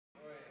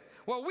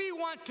Well, we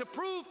want to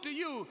prove to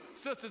you,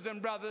 sisters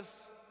and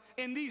brothers,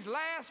 in these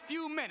last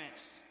few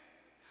minutes,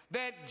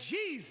 that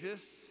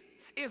Jesus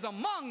is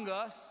among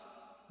us,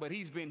 but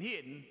he's been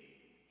hidden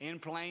in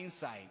plain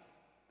sight.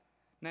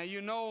 Now,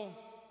 you know,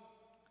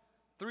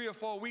 3 or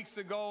 4 weeks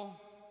ago,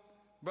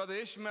 Brother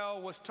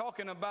Ishmael was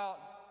talking about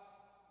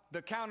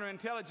the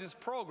counterintelligence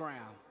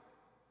program.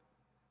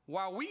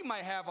 While we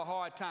might have a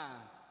hard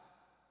time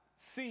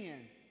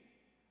seeing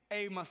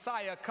a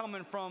Messiah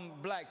coming from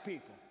black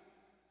people,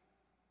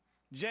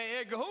 J.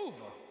 Edgar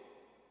Hoover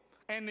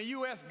and the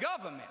U.S.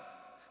 government,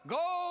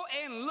 go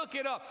and look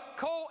it up,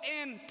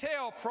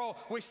 COINTELPRO,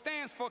 which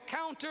stands for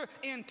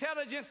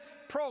Counterintelligence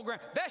Program.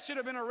 That should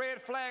have been a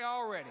red flag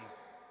already.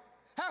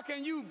 How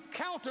can you,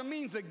 counter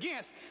means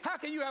against, how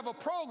can you have a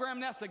program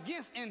that's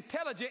against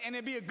intelligence and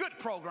it be a good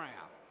program?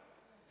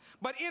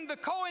 But in the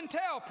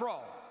COINTELPRO,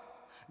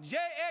 J.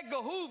 Edgar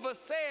Hoover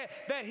said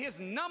that his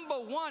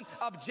 #1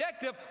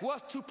 objective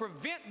was to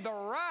prevent the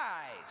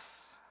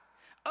rise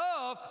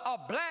of a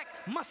black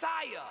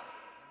Messiah.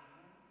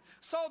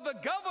 So the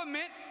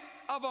government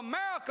of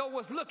America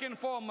was looking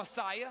for a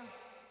Messiah.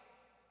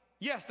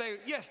 Yes,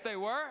 they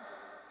were.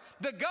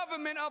 The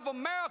government of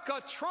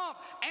America, Trump,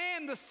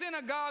 and the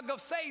synagogue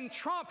of Satan,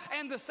 Trump,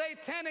 and the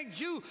satanic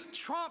Jew,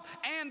 Trump,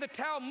 and the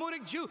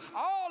Talmudic Jew,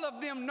 all of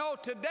them know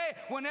today,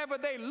 whenever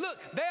they look,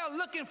 they are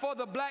looking for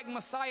the black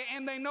Messiah,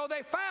 and they know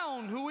they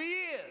found who he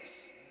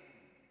is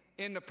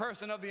in the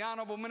person of the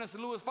Honorable Minister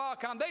Louis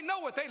Farrakhan. They know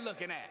what they're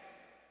looking at.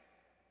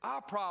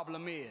 Our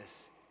problem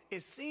is,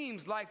 it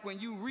seems like when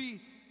you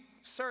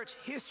research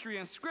history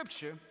and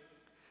scripture,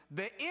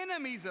 the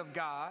enemies of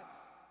God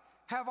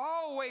have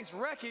always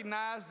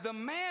recognized the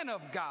man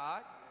of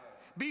God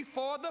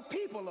before the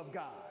people of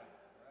God.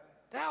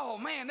 Oh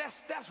man,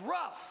 that's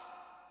rough.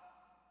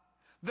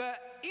 The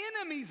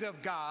enemies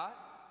of God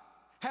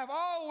have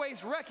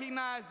always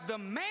recognized the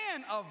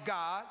man of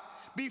God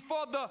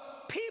before the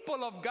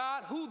people of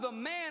God, who the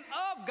man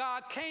of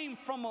God came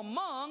from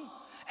among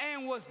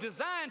and was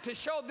designed to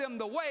show them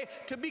the way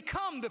to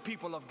become the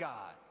people of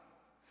God.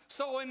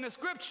 So in the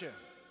scripture,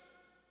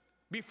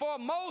 before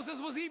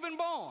Moses was even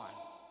born,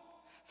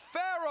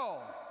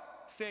 Pharaoh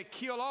said,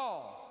 kill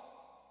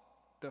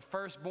all the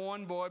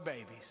firstborn boy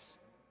babies.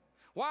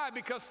 Why?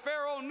 Because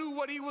Pharaoh knew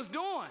what he was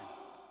doing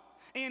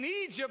in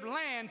Egypt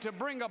land to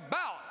bring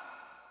about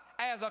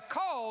as a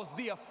cause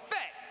the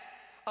effect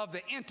of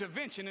the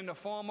intervention in the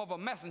form of a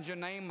messenger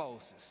named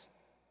Moses.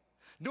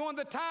 During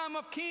the time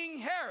of King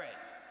Herod,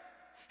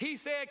 he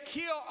said,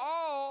 kill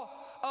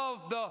all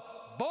of the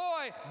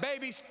boy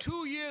babies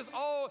 2 years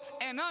old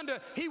and under.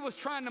 He was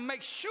trying to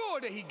make sure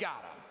that he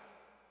got them.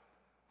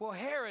 Well,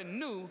 Herod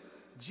knew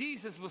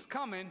Jesus was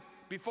coming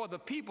before the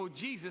people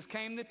Jesus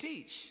came to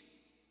teach.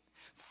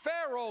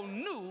 Pharaoh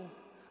knew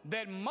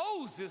that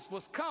Moses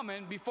was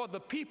coming before the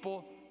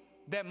people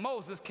that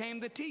Moses came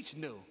to teach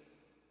knew.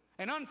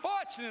 And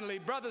unfortunately,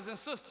 brothers and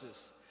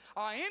sisters,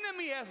 our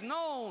enemy has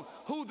known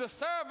who the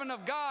servant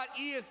of God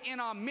is in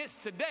our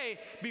midst today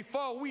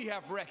before we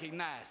have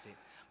recognized it.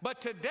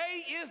 But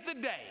today is the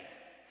day.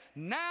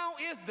 Now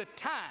is the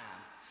time.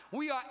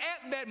 We are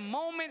at that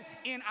moment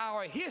in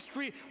our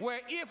history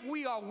where if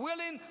we are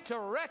willing to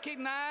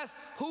recognize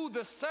who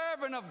the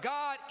servant of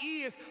God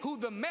is, who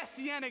the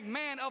messianic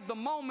man of the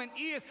moment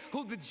is,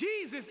 who the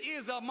Jesus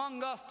is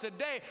among us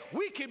today,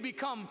 we can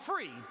become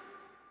free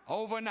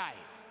overnight.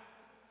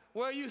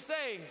 Well, you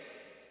say,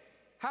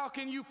 how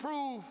can you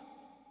prove?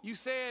 You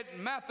said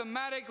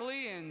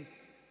mathematically and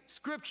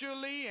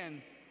scripturally,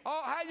 and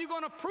how are you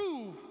going to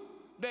prove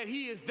that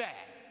he is that?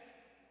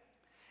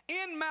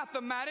 In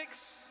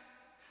mathematics,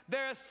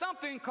 there is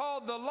something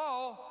called the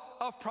law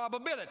of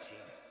probability.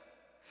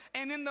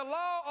 And in the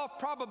law of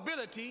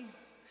probability,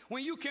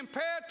 when you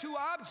compare two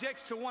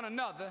objects to one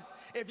another,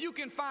 if you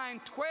can find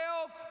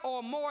 12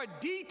 or more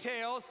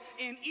details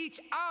in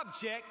each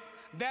object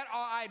that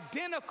are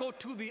identical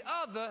to the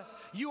other,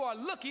 you are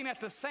looking at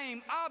the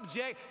same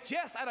object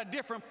just at a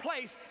different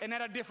place and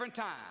at a different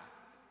time.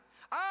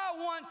 I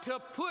want to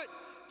put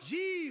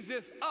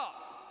Jesus up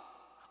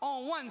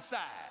on one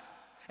side,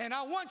 and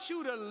I want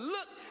you to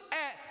look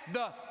at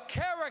the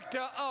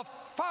character of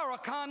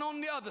Farrakhan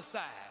on the other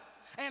side.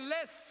 And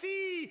let's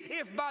see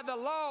if by the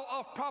law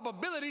of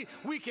probability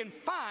we can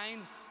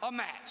find a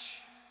match.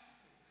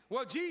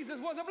 Well, Jesus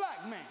was a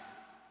black man.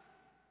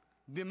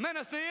 The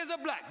minister is a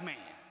black man.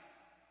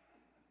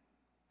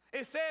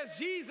 It says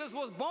Jesus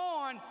was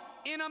born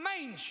in a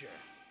manger.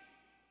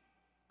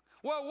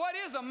 Well, what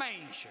is a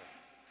manger?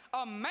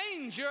 A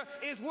manger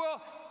is where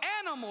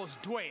animals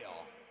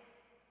dwell.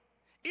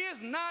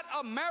 Is not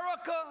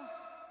America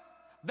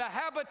the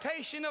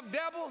habitation of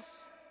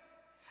devils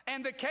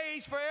and the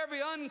cage for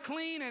every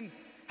unclean and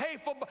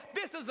hateful?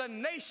 This is a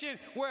nation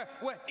where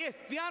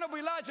the Honorable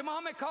Elijah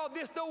Muhammad called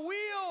this the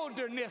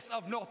wilderness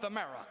of North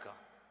America,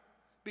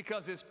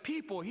 because there's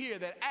people here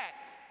that act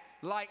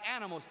like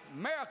animals.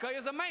 America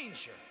is a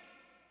manger.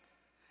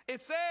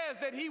 It says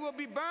that he will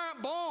be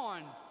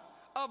born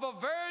of a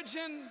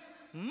virgin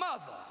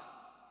mother.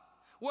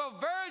 Well,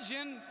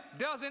 virgin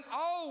doesn't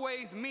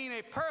always mean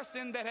a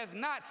person that has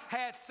not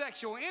had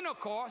sexual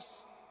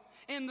intercourse.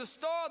 In the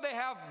store, they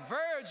have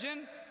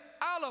virgin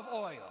olive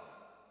oil.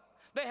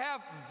 They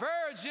have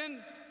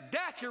virgin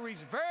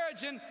daiquiris,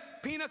 virgin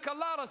pina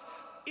coladas.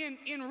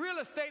 In real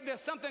estate,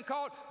 there's something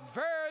called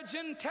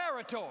virgin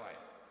territory.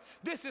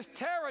 This is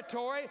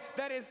territory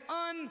that is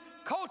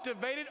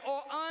uncultivated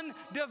or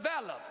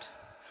undeveloped.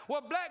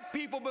 Well, black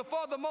people,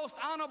 before the most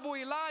honorable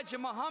Elijah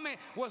Muhammad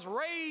was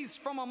raised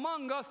from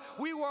among us,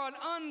 we were an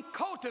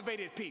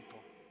uncultivated people.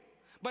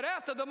 But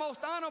after the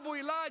most honorable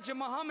Elijah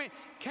Muhammad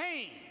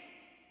came,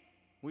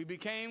 we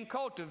became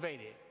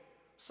cultivated.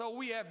 So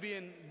we have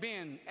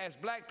been, as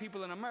black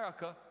people in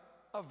America,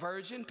 a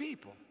virgin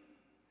people.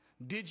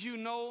 Did you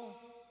know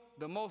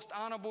the most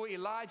honorable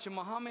Elijah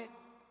Muhammad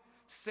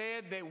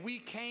said that we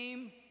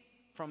came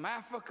from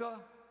Africa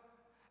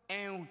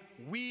and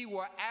we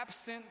were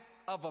absent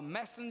of a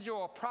messenger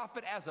or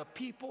prophet as a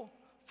people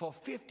for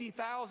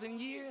 50,000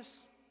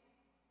 years?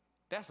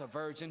 That's a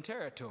virgin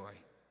territory.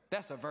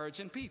 That's a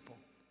virgin people.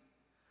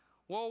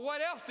 Well,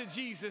 what else did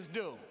Jesus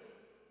do?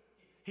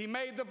 He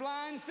made the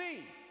blind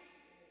see.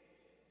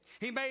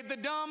 He made the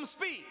dumb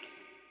speak.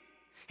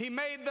 He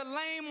made the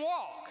lame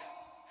walk.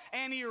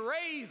 And he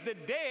raised the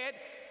dead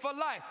for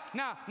life.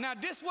 Now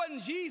this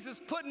wasn't Jesus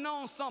putting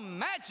on some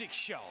magic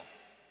show.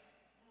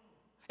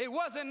 It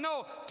wasn't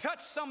no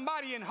touch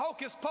somebody and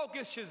hocus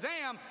pocus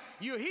shazam,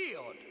 you're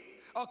healed.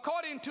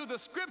 According to the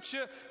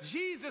scripture,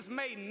 Jesus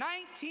made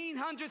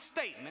 1,900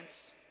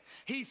 statements.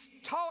 He's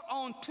taught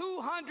on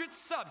 200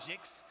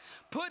 subjects,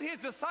 put his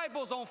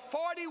disciples on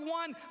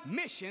 41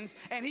 missions,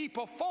 and he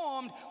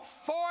performed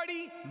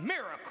 40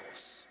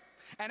 miracles.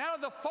 And out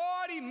of the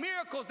 40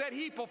 miracles that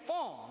he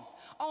performed,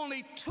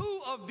 only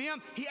 2 of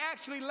them he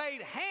actually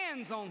laid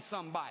hands on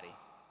somebody.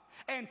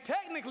 And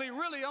technically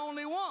really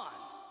only 1.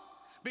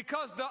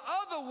 Because the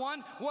other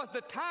one was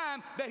the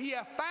time that he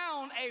had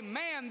found a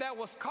man that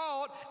was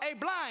called a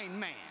blind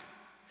man.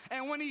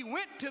 And when he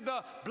went to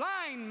the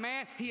blind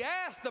man, he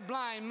asked the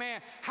blind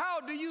man, "How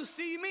do you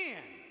see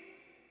men?"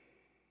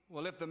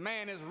 Well, if the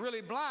man is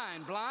really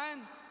blind,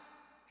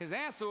 his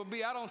answer would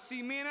be, "I don't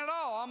see men at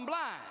all, I'm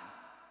blind."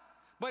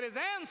 But his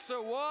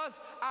answer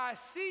was, "I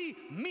see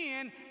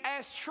men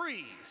as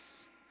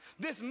trees."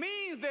 This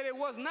means that it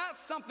was not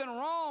something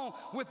wrong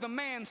with the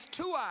man's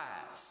 2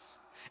 eyes.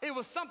 It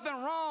was something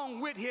wrong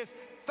with his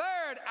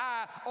 3rd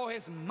eye or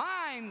his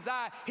mind's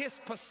eye. His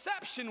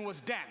perception was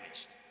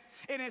damaged.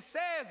 And it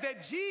says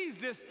that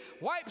Jesus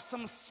wiped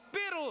some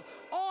spittle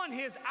on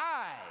his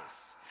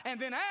eyes and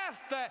then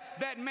asked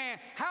that man,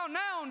 "How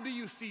now do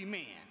you see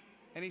men?"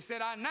 And he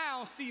said, "I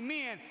now see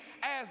men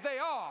as they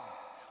are."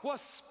 Well,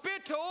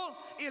 spittle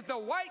is the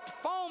white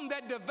foam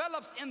that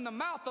develops in the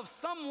mouth of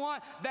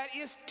someone that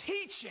is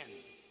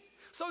teaching.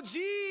 So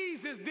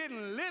Jesus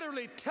didn't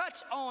literally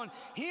touch on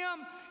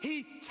him,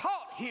 he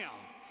taught him.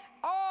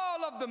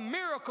 All of the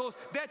miracles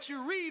that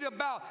you read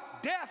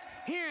about, deaf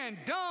hearing,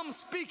 dumb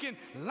speaking,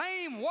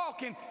 lame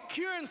walking,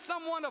 curing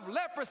someone of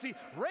leprosy,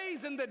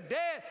 raising the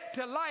dead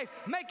to life,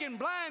 making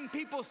blind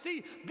people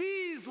see,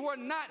 these were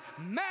not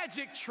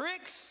magic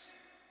tricks.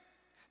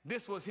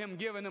 This was him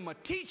giving them a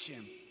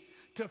teaching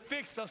to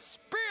fix a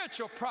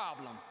spiritual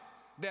problem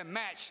that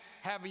matched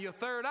having your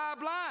 3rd eye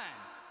blind,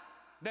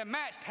 that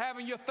matched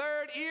having your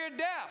 3rd ear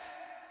deaf.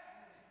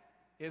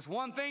 It's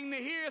one thing to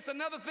hear, it's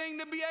another thing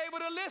to be able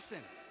to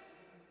listen.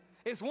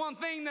 It's one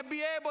thing to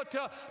be able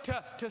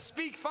to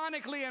speak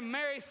phonically and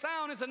marry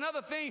sound. It's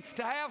another thing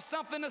to have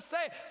something to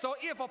say. So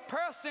if a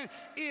person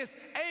is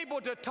able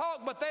to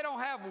talk but they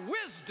don't have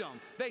wisdom,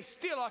 they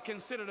still are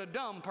considered a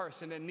dumb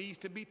person that needs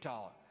to be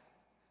taught.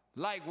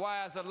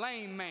 Likewise, a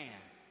lame man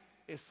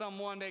is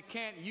someone that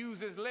can't use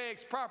his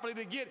legs properly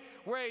to get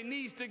where he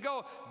needs to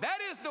go. That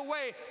is the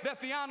way that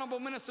the Honorable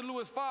Minister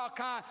Louis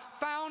Farrakhan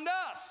found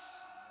us.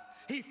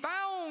 He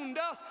found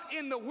us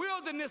in the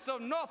wilderness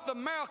of North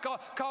America,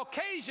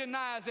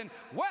 Caucasianized and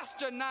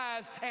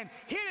westernized and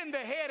hit in the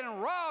head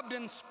and robbed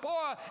and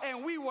spoiled,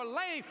 and we were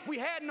lame. We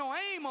had no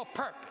aim or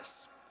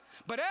purpose.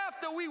 But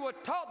after we were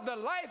taught the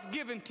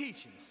life-giving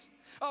teachings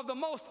of the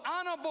most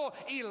honorable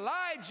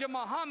Elijah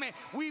Muhammad,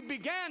 we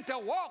began to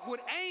walk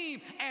with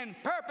aim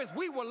and purpose.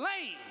 We were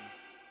lame,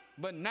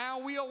 but now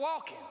we are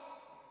walking.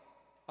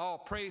 All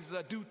praises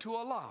are due to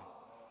Allah.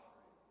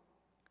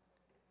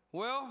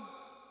 Well,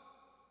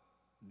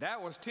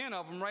 that was 10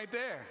 of them right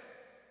there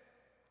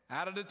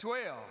out of the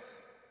 12.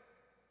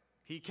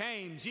 He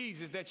came,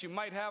 Jesus, that you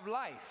might have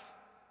life,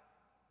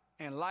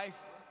 and life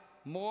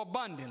more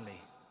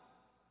abundantly.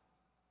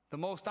 The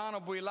most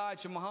honorable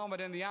Elijah Muhammad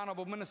and the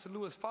honorable Minister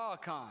Louis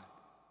Farrakhan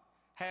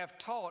have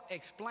taught,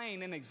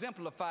 explained, and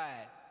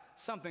exemplified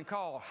something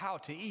called how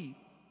to eat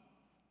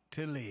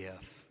to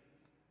live.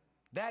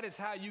 That is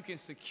how you can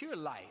secure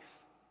life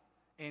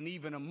and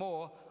even a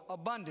more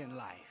abundant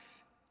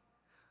life.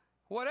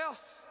 What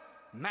else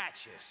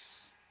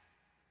matches?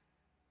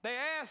 They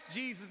asked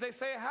Jesus, they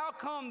say, "How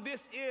come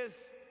this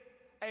is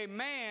a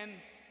man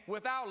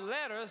without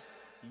letters,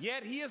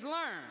 yet he is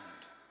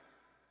learned?"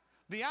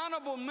 The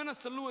Honorable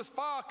Minister Louis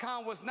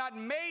Farrakhan was not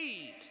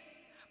made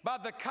by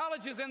the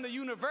colleges and the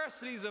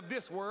universities of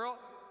this world.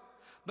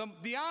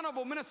 The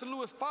Honorable Minister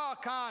Louis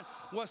Farrakhan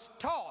was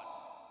taught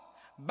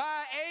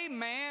by a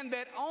man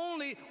that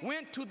only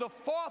went to the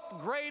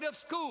 4th grade of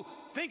school.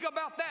 Think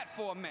about that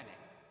for a minute.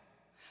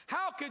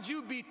 How could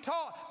you be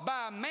taught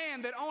by a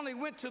man that only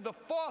went to the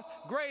 4th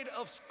grade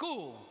of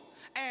school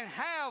and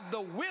have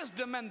the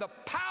wisdom and the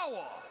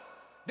power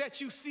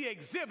that you see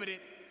exhibited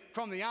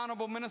from the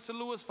Honorable Minister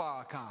Louis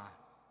Farrakhan?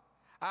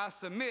 I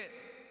submit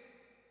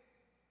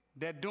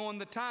that during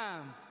the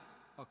time,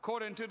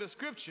 according to the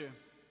scripture,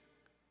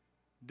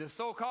 the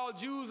so-called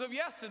Jews of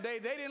yesterday,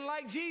 they didn't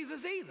like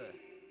Jesus either.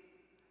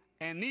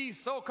 And these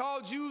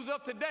so-called Jews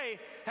of today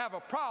have a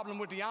problem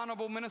with the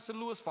Honorable Minister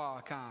Louis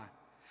Farrakhan.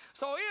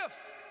 So if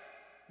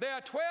there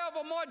are 12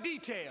 or more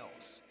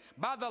details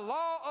by the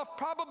law of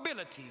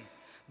probability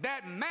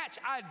that match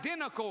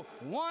identical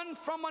one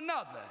from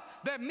another,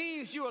 that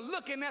means you are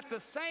looking at the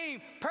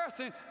same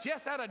person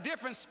just at a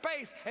different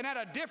space and at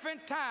a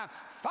different time.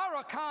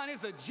 Farrakhan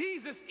is a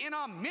Jesus in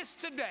our midst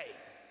today.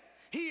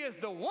 He is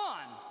the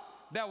one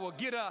that will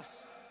get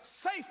us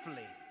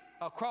safely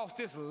across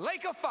this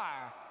lake of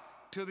fire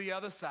to the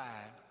other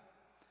side.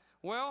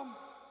 Well,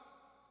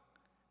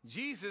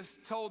 Jesus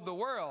told the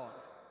world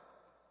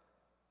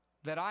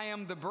that I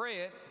am the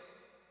bread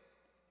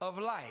of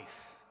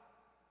life.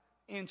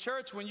 In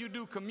church, when you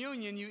do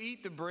communion, you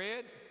eat the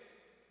bread,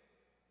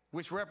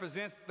 which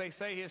represents, they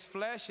say, his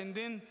flesh, and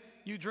then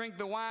you drink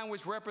the wine,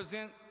 which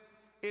represents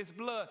his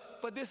blood.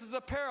 But this is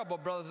a parable,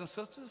 brothers and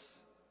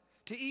sisters.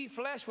 To eat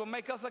flesh will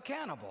make us a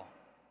cannibal.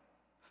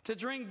 To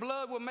drink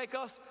blood will make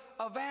us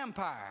a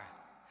vampire.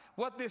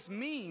 What this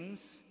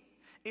means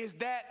is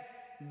that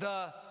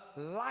the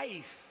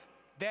life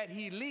that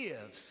he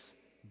lives,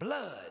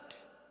 blood,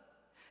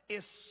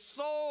 is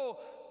so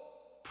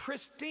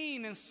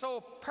pristine and so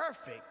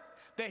perfect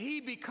that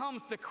he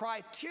becomes the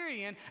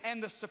criterion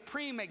and the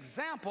supreme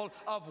example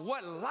of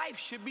what life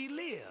should be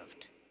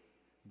lived.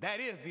 That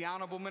is the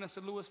Honorable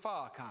Minister Louis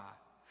Farrakhan.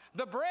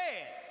 The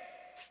bread,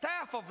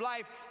 staff of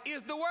life,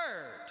 is the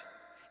word.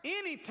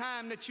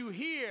 Anytime that you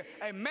hear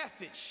a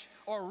message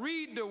or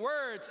read the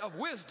words of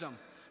wisdom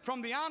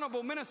from the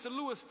Honorable Minister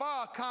Louis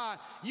Farrakhan,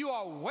 you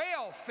are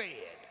well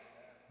fed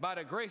by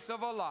the grace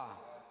of Allah.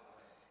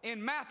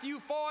 In Matthew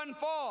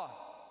 4:4,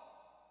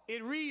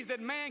 it reads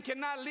that man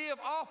cannot live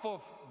off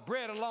of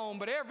bread alone,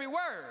 but every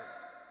word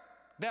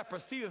that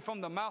proceedeth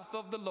from the mouth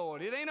of the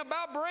Lord. It ain't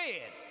about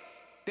bread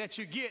that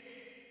you get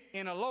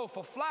in a loaf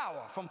of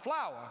flour, from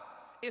flour.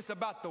 It's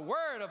about the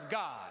word of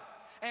God.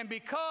 And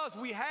because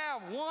we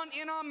have one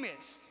in our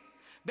midst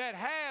that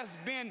has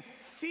been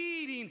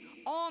feeding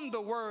on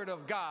the word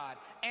of God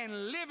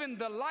and living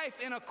the life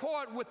in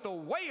accord with the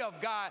way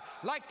of God,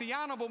 like the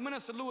Honorable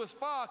Minister Louis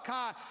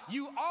Farrakhan,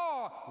 you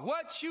are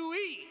what you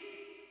eat.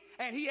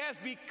 And he has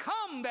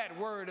become that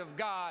word of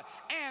God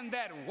and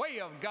that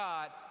way of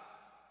God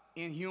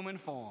in human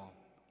form.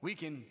 We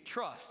can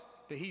trust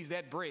that he's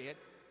that bread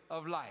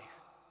of life.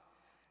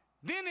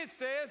 Then it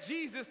says,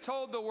 Jesus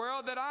told the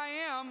world that I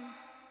am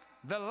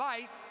the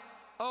light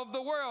of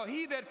the world.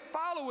 He that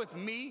followeth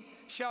me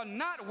shall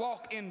not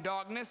walk in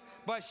darkness,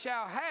 but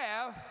shall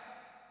have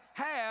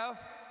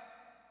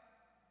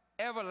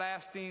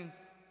everlasting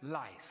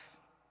life.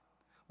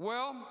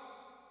 Well,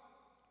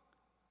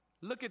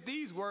 look at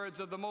these words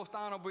of the Most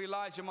Honorable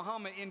Elijah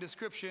Muhammad in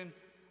description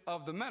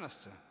of the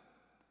minister.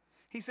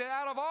 He said,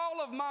 out of all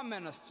of my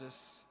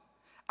ministers,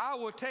 I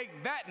will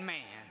take that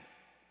man.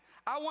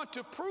 I want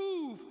to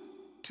prove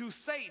to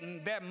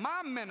Satan that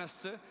my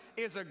minister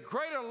is a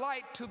greater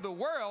light to the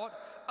world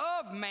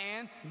of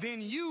man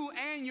than you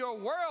and your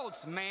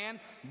world's man,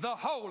 the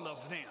whole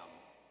of them.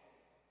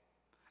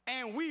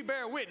 And we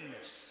bear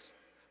witness,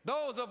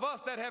 those of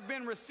us that have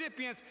been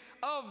recipients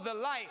of the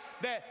light,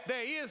 that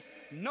there is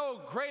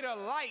no greater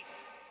light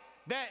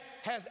that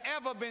has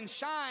ever been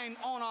shined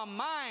on our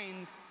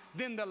mind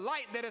than the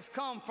light that has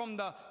come from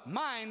the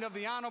mind of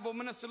the Honorable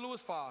Minister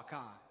Louis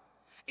Farrakhan.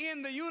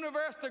 In the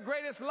universe, the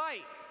greatest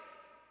light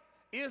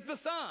is the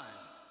sun.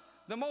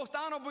 The Most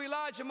Honorable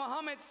Elijah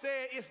Muhammad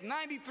said it's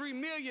 93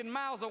 million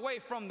miles away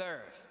from the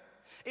earth.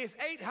 It's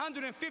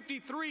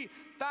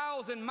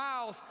 853,000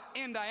 miles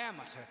in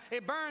diameter.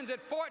 It burns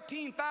at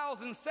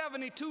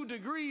 14,072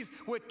 degrees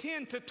with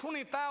 10 to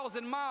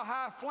 20,000 mile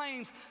high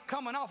flames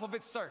coming off of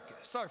its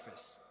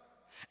surface.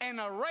 An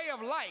array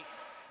of light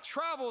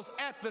travels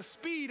at the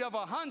speed of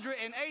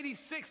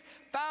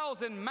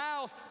 186,000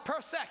 miles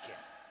per second.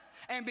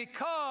 And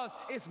because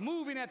it's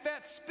moving at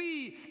that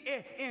speed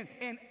in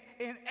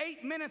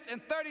 8 minutes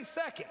and 30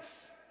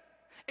 seconds,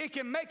 it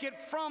can make it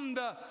from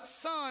the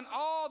sun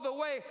all the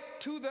way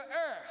to the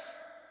earth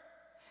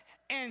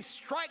and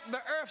strike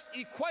the earth's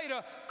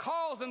equator,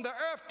 causing the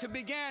earth to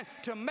begin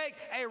to make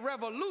a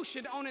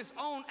revolution on its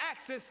own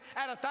axis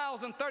at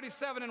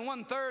 1,037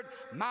 1/3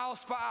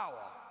 miles per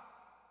hour.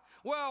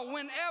 Well,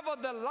 whenever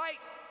the light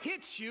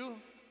hits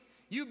you,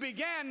 you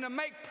began to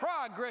make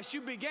progress,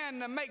 you began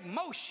to make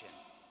motion.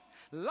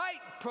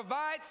 Light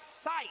provides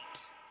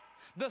sight.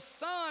 The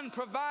sun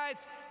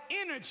provides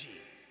energy.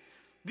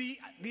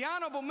 The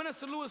Honorable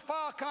Minister Louis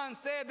Farrakhan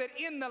said that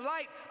in the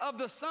light of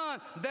the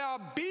sun, there are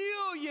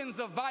billions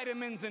of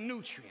vitamins and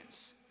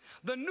nutrients.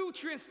 The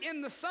nutrients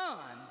in the sun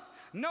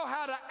know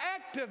how to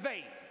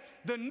activate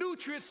the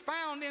nutrients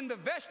found in the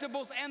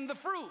vegetables and the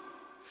fruit.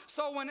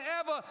 So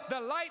whenever the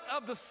light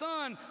of the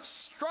sun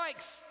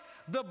strikes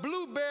the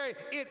blueberry,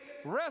 it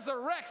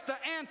resurrects the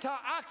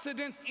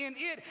antioxidants in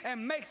it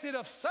and makes it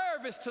of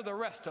service to the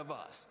rest of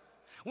us.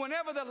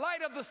 Whenever the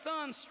light of the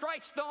sun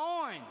strikes the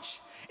orange,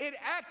 it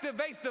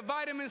activates the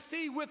vitamin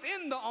C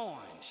within the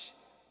orange.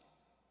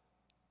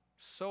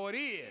 So it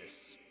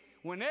is,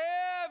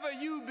 whenever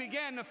you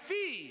begin to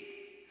feed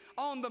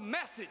on the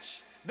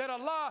message that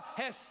Allah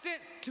has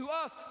sent to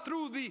us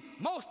through the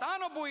most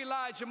honorable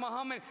Elijah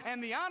Muhammad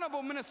and the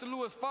honorable Minister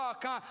Louis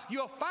Farrakhan,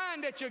 you'll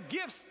find that your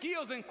gifts,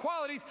 skills, and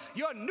qualities,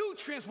 your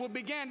nutrients will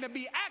begin to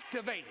be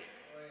activated.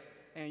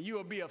 And you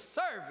will be of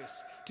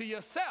service to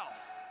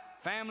yourself,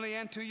 family,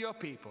 and to your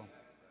people.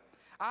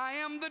 I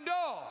am the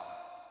door.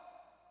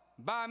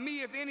 By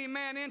me, if any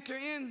man enter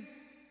in,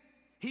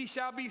 he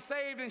shall be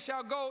saved and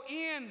shall go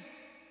in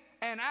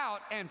and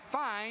out and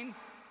find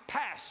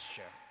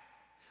pasture.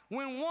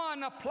 When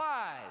one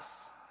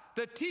applies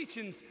the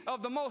teachings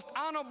of the most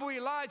honorable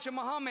Elijah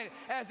Muhammad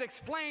as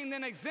explained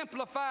and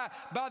exemplified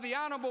by the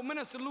honorable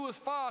Minister Louis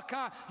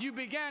Farrakhan, you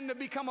begin to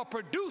become a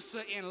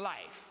producer in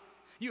life.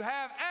 You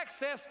have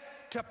access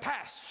to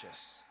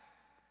pastures.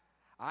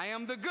 I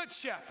am the good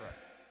shepherd.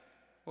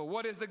 Well,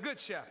 what is the good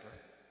shepherd?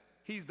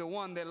 He's the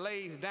one that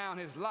lays down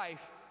his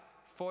life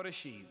for the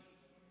sheep.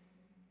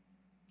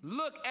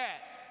 Look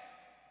at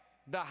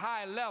the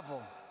high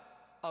level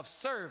of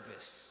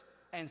service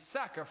and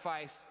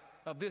sacrifice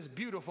of this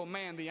beautiful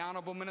man, the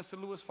Honorable Minister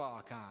Louis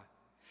Farrakhan.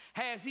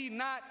 Has he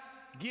not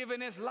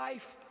given his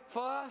life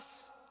for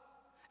us?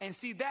 And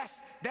see,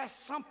 that's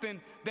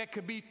something that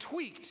could be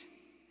tweaked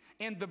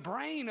in the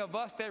brain of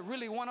us that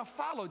really want to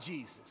follow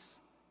Jesus.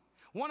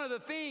 One of the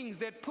things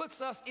that puts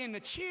us in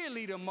the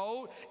cheerleader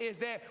mode is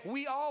that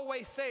we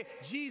always say,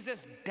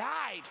 Jesus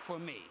died for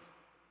me.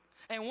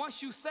 And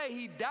once you say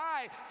he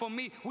died for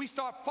me, we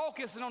start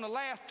focusing on the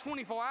last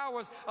 24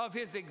 hours of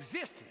his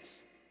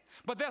existence.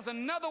 But there's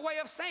another way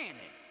of saying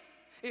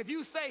it. If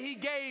you say he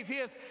gave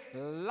his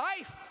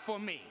life for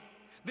me,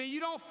 then you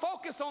don't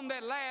focus on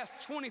that last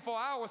 24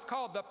 hours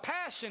called the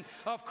passion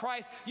of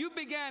Christ. You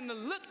began to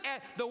look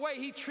at the way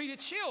he treated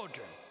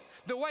children,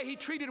 the way he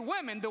treated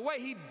women, the way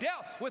he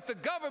dealt with the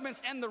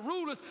governments and the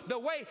rulers, the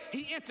way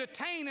he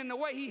entertained and the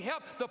way he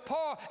helped the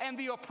poor and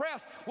the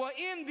oppressed. Well,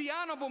 in the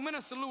Honorable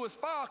Minister Louis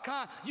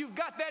Farrakhan, you've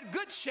got that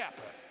good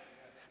shepherd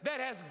that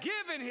has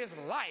given his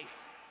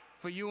life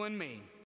for you and me.